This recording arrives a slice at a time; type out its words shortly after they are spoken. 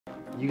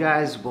You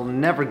guys will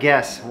never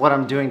guess what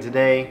I'm doing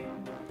today.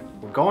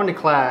 We're going to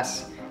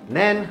class, and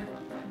then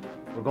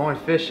we're going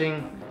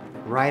fishing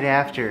right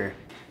after.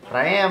 But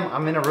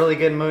I'm in a really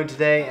good mood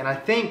today, and I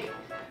think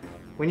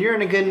when you're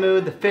in a good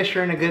mood, the fish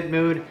are in a good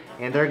mood,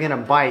 and they're gonna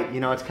bite. You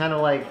know, it's kind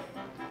of like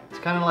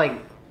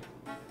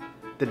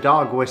the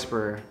dog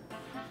whisperer.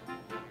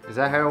 Is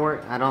that how it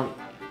works?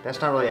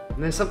 That's not really.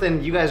 And then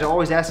something you guys are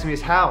always asking me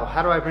is how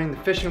do I bring the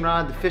fishing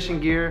rod, the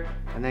fishing gear,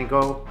 and then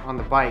go on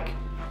the bike?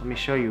 Let me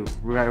show you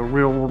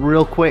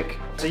real quick.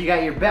 So you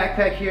got your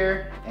backpack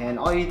here, and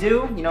all you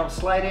do, you know,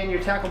 slide in your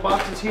tackle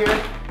boxes here.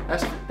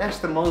 That's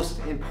the most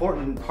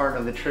important part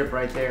of the trip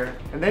right there.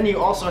 And then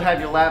you also have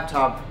your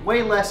laptop,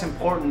 way less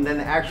important than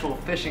the actual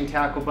fishing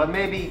tackle, but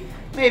maybe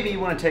you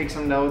want to take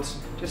some notes.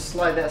 Just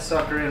slide that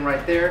sucker in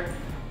right there,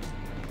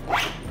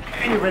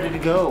 and you're ready to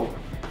go.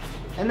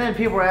 And then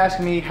people are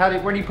asking me,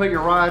 where do you put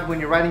your rod when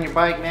you're riding your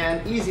bike,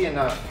 man? Easy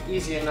enough,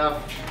 easy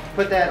enough.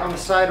 Put that on the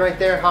side right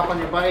there, hop on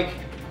your bike,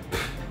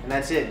 and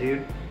that's it,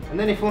 dude. And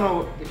then if you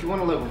want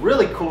to look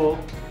really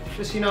cool,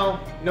 just, you know,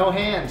 no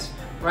hands.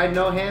 Ride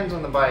no hands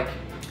on the bike.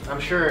 I'm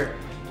sure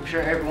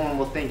everyone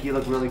will think you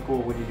look really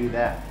cool when you do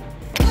that.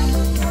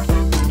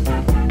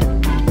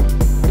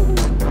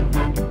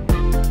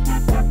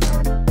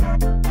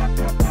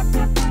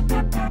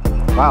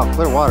 Wow,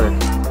 clear water.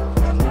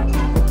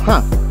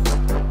 Huh.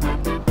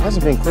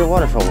 Hasn't been clear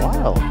water for a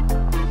while.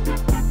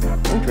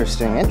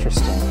 Interesting,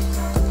 interesting.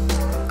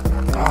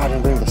 Oh, I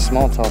didn't bring the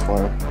small top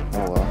water.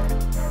 Oh well.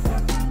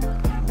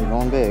 We're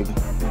going big.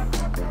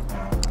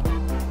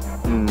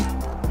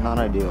 Not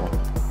ideal.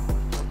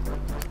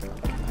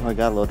 Oh, I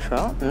got a little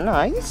trout.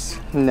 Nice,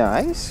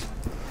 nice.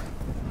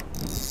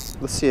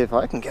 Let's see if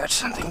I can catch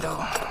something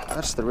though.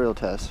 That's the real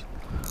test.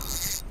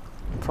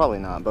 Probably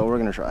not, but we're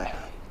gonna try.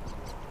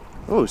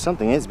 Ooh,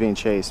 something is being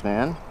chased,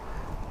 man.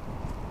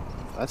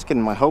 That's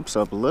getting my hopes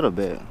up a little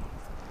bit.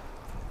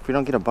 If we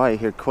don't get a bite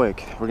here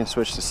quick, we're gonna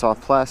switch to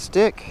soft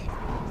plastic.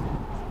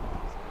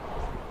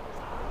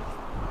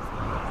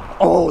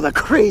 Oh, the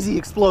crazy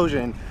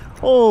explosion.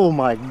 Oh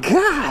my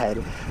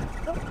God.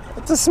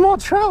 It's a small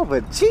trout,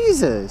 but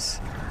Jesus.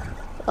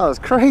 That was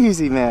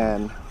crazy,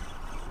 man.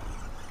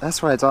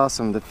 That's why it's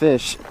awesome to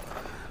fish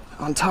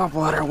on top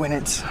water when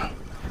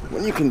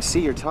you can see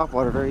your top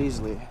water very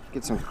easily.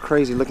 Get some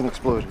crazy looking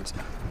explosions.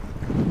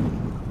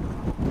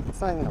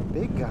 It's not even a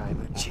big guy,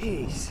 but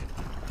jeez.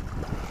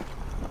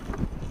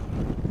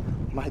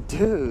 My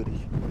dude,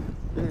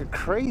 you're a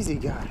crazy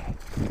guy.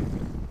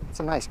 It's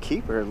a nice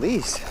keeper at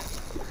least.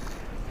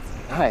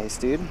 Nice,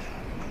 dude.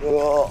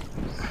 Whoa.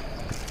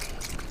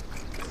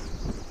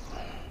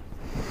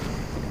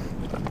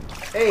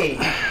 Hey,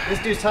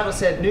 this dude's title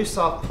said new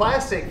soft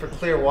plastic for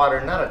clear water,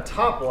 not a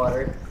top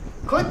water.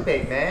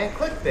 Clickbait, man,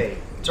 clickbait.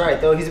 It's alright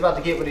though, he's about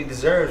to get what he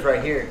deserves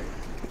right here.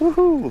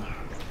 Woohoo!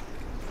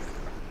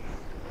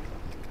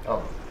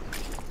 Oh.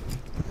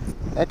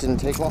 That didn't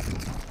take long.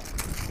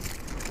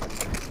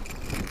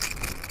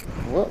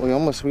 Well, we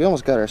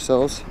almost got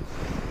ourselves.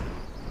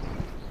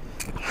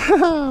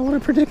 Haha, what a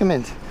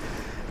predicament.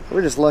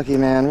 We're just lucky,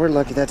 man. We're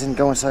lucky that didn't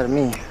go inside of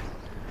me.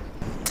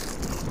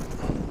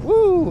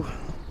 Woo!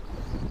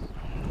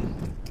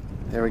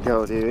 There we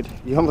go, dude.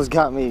 You almost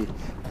got me.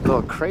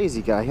 Little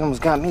crazy guy. He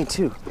almost got me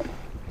too.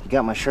 You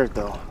got my shirt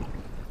though.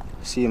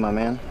 See you, my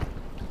man.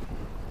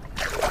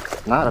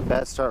 Not a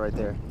bad start right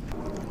there.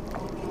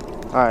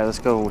 Alright, let's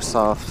go with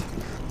soft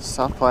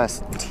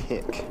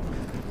plastic.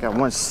 Got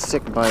one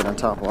sick bite on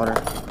top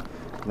water,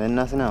 then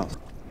nothing else.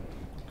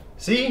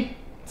 See?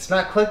 It's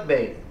not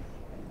clickbait.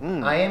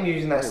 I am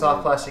using that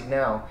soft plastic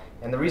now,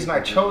 and the reason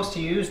I chose to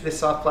use this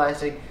soft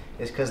plastic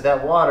is because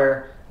that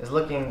water is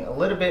looking a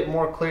little bit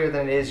more clear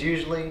than it is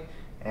usually,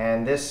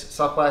 and this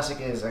soft plastic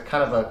is a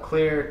kind of a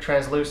clear,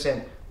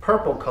 translucent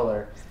purple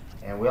color,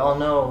 and we all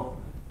know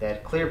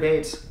that clear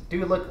baits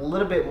do look a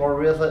little bit more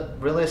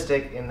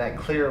realistic in that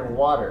clear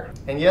water.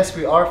 And yes,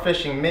 we are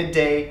fishing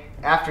midday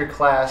after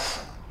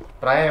class,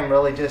 but I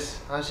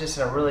was just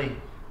in a really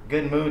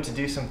good mood to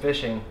do some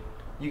fishing.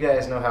 You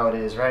guys know how it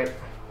is, right?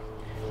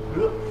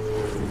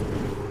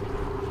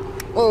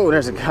 Oh,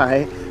 there's a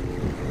guy.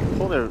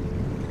 Pulled it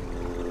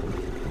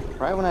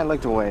right when I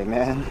looked away,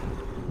 man.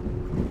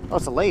 Oh,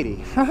 it's a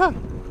lady.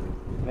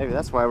 Maybe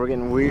that's why we're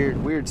getting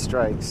weird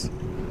strikes.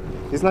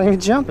 He's not even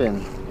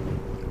jumping.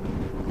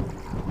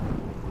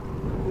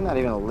 You're not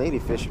even a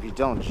ladyfish if you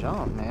don't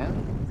jump,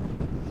 man.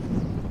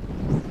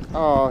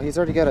 Oh, he's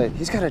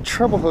got a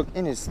treble hook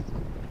in his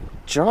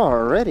jaw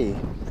already.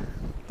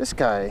 This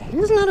guy,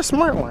 he's not a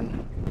smart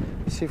one.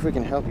 Let's see if we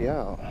can help you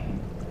out.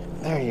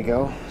 There you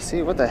go.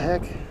 See, what the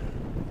heck?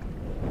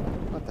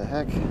 What the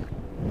heck?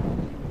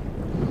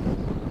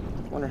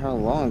 Wonder how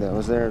long that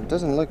was there. It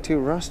doesn't look too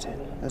rusted.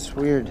 That's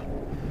weird.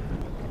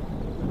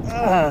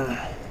 I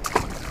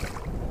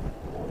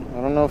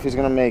don't know if he's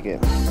gonna make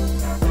it.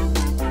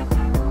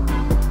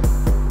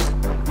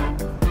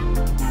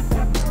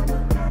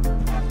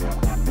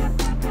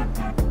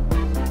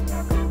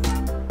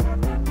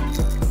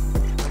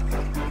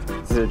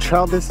 Is it a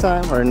trout this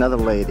time or another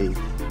lady?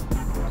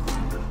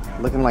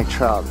 Looking like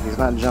trout. He's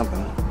not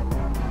jumping.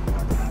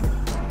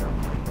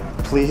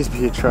 please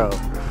be a trout.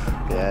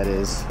 Yeah, it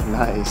is.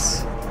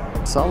 Nice.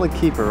 Solid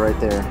keeper right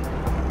there.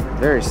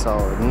 Very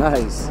solid.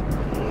 Nice.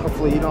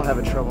 Hopefully you don't have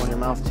a trouble in your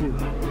mouth too.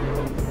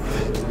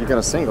 You got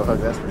a single hook,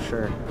 that's for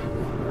sure.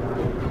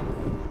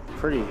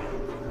 Pretty,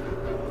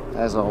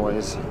 as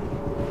always.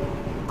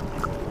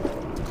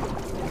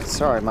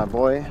 Sorry, my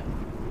boy.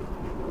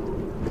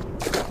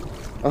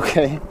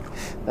 Okay,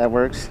 that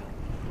works.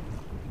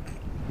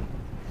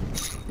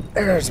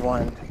 There's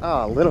one.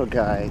 Oh, little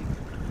guy.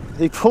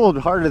 He pulled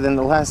harder than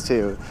the last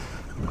two.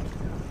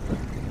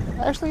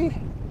 Actually,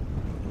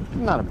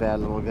 not a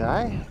bad little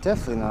guy.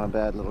 Definitely not a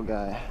bad little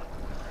guy.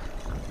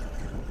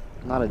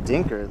 Not a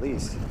dinker, at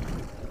least.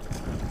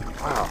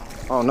 Wow.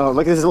 Oh no,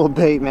 look at this little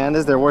bait, man. This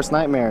is their worst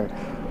nightmare.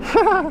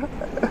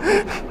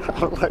 I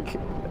don't like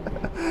it.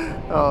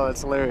 Oh,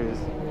 that's hilarious.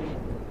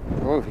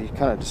 Oh, he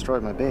kind of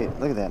destroyed my bait.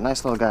 Look at that.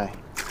 Nice little guy.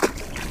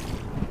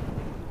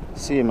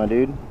 See you, my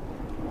dude.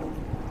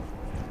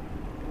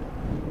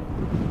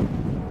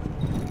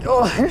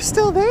 Oh, you're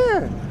still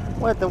there.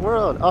 What the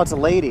world? Oh, it's a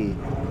lady.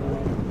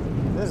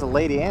 There's a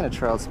lady and a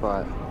trout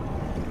spot.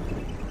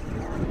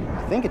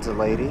 I think it's a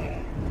lady.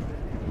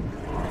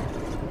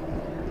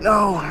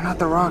 No, not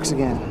the rocks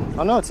again.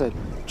 Oh no, it's a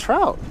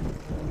trout.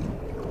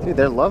 Dude,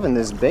 they're loving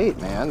this bait,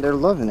 man. They're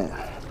loving it.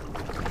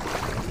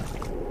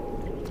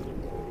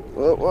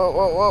 Whoa, whoa,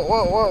 whoa, whoa,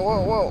 whoa, whoa,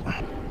 whoa,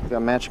 whoa.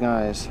 Got matching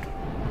eyes.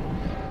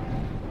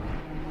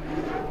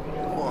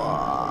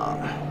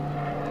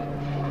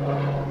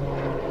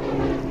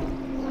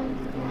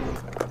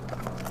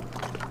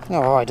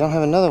 Oh, I don't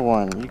have another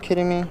one. Are you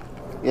kidding me?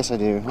 Yes, I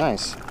do.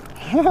 Nice.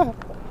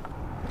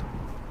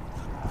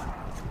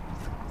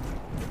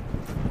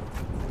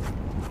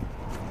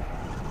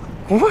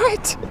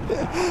 What?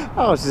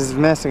 I was just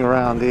messing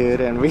around,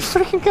 dude, and we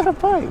freaking got a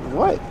bite.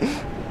 What?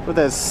 With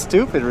that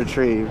stupid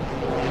retrieve.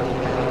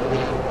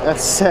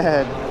 That's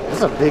sad.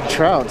 That's a big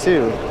trout,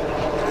 too.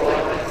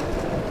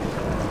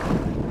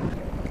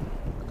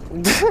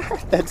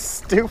 That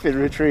stupid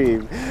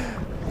retrieve.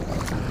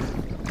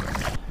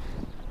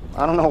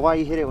 I don't know why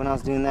you hit it when I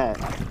was doing that.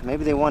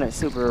 Maybe they want it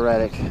super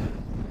erratic.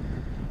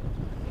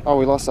 Oh,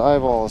 we lost the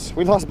eyeballs.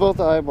 We lost both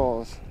the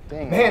eyeballs.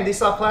 Dang. Man, these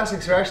soft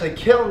plastics are actually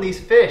killing these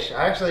fish.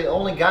 I actually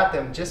only got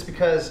them just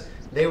because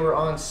they were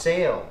on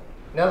sale.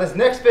 Now this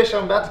next fish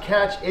I'm about to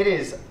catch, it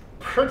is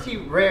pretty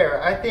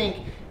rare. I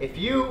think if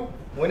you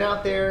went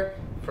out there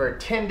for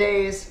 10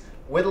 days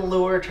with a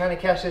lure trying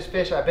to catch this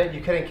fish, I bet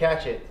you couldn't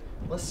catch it.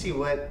 Let's see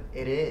what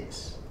it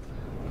is.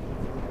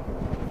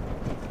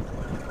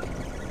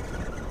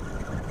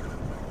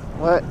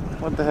 What?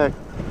 What the heck?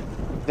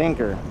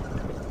 Dinker.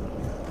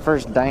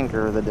 First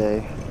dinker of the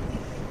day.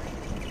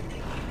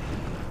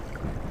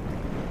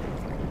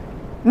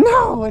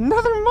 No,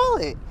 another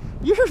mullet!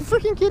 You're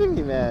freaking kidding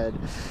me, man.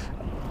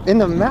 In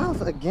the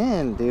mouth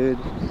again, dude.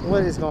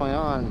 What is going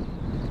on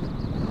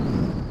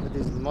with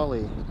this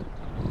mullet?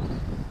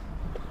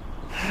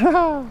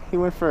 He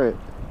went for it.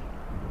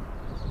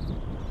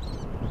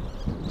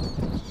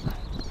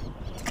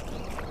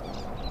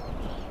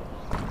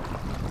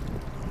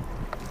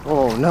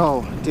 Oh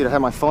no, dude, I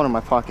have my phone in my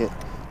pocket.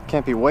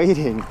 Can't be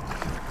waiting.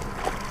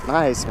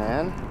 Nice,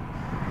 man.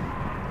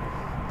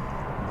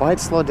 Bite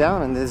slow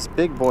down and this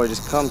big boy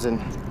just comes and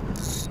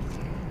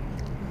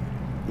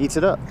eats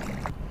it up.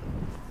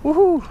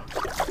 Woohoo!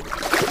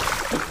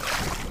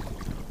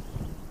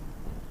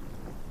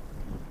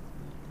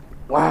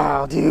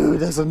 Wow, dude,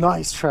 that's a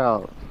nice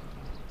trout.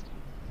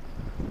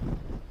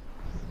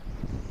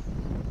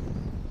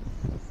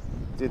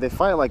 Dude, they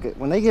fight like it.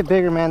 When they get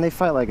bigger, man, they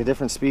fight like a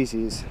different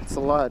species. It's a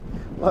lot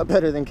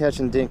better than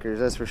catching dinkers,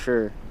 that's for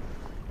sure.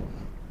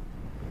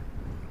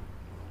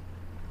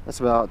 That's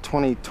about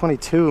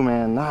 22,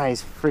 man.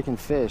 Nice freaking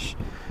fish.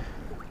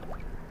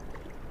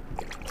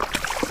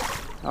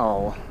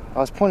 Oh, I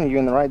was pointing you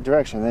in the right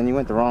direction, then you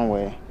went the wrong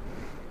way.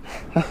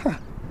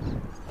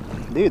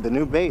 Dude, the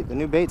new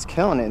bait's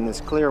killing it in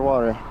this clear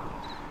water.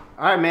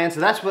 All right, man, so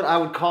that's what I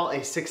would call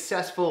a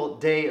successful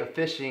day of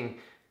fishing.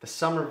 The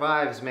summer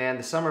vibes, man,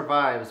 the summer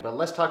vibes. But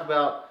let's talk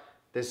about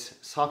this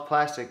soft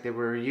plastic that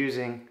we're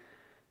using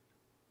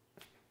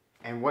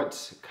and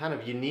what's kind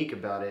of unique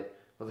about it.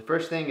 Well, the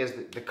first thing is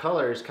the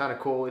color is kind of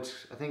cool.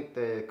 I think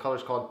the color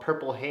is called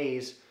Purple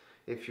Haze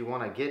if you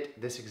want to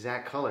get this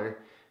exact color.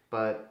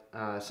 But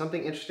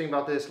something interesting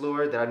about this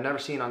lure that I've never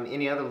seen on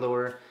any other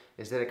lure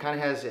is that it kind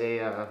of has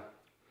a,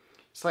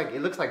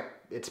 it looks like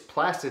it's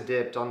plastic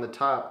dipped on the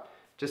top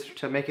just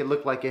to make it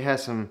look like it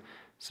has some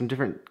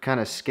different kind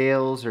of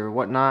scales or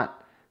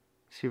whatnot.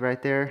 See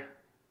right there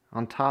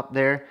on top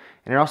there?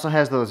 And it also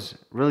has those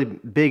really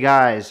big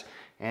eyes.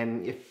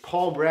 And if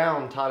Paul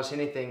Brown taught us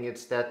anything,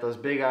 it's that those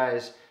big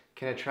eyes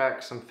can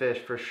attract some fish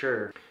for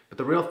sure. But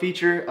the real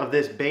feature of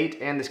this bait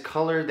and this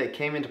color that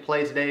came into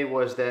play today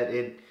was that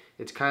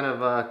it's kind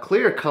of a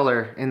clear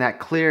color in that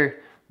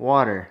clear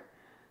water.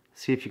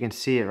 See if you can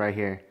see it right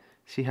here.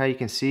 See how you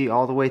can see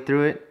all the way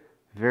through it?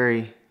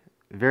 Very,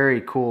 very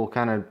cool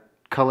kind of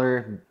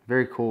color.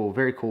 Very cool,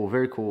 very cool,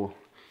 very cool.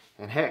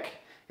 And heck,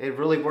 it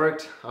really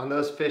worked on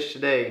those fish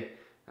today.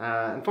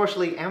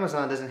 Unfortunately,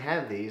 Amazon doesn't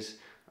have these.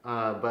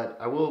 but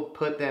I will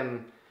put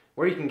them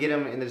where you can get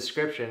them in the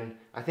description.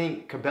 I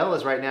think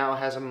Cabelas right now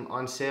has them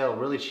on sale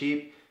really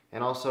cheap,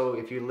 and also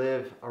if you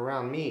live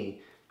around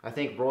me, I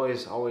think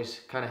Roy's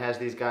always kind of has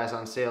these guys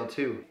on sale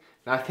too.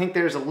 Now I think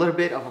there's a little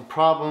bit of a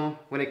problem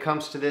when it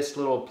comes to this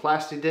little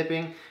plastic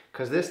dipping,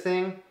 because this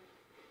thing,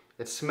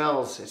 it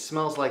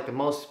smells like the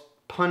most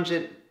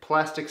pungent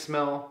plastic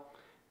smell.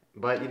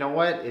 But you know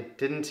what? It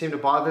didn't seem to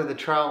bother the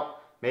trout.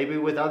 Maybe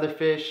with other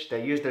fish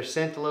that use their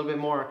scent a little bit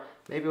more,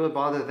 maybe it would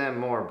bother them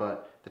more,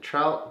 but the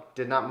trout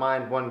did not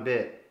mind one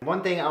bit.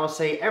 One thing I will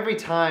say every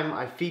time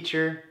I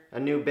feature a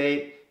new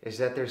bait is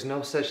that there's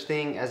no such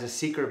thing as a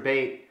secret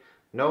bait.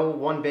 No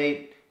one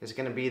bait is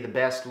gonna be the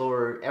best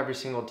lure every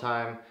single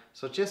time.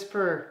 So just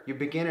for you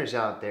beginners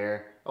out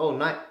there, oh,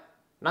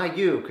 not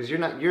you, because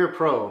you're a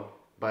pro,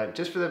 but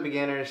just for the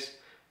beginners,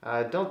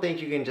 don't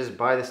think you can just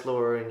buy this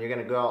lure and you're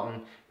gonna go out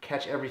and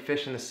catch every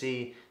fish in the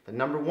sea. The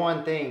number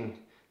one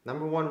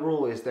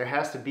rule is there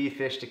has to be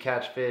fish to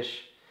catch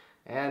fish.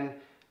 And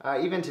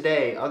even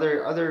today,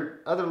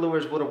 other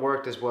lures would have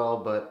worked as well,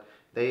 but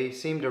they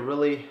seem to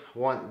really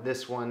want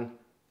this one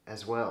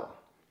as well.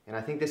 And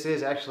I think this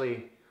is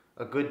actually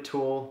a good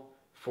tool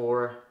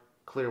for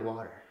clear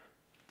water.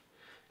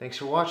 Thanks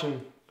for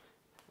watching,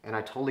 and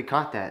I totally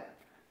caught that.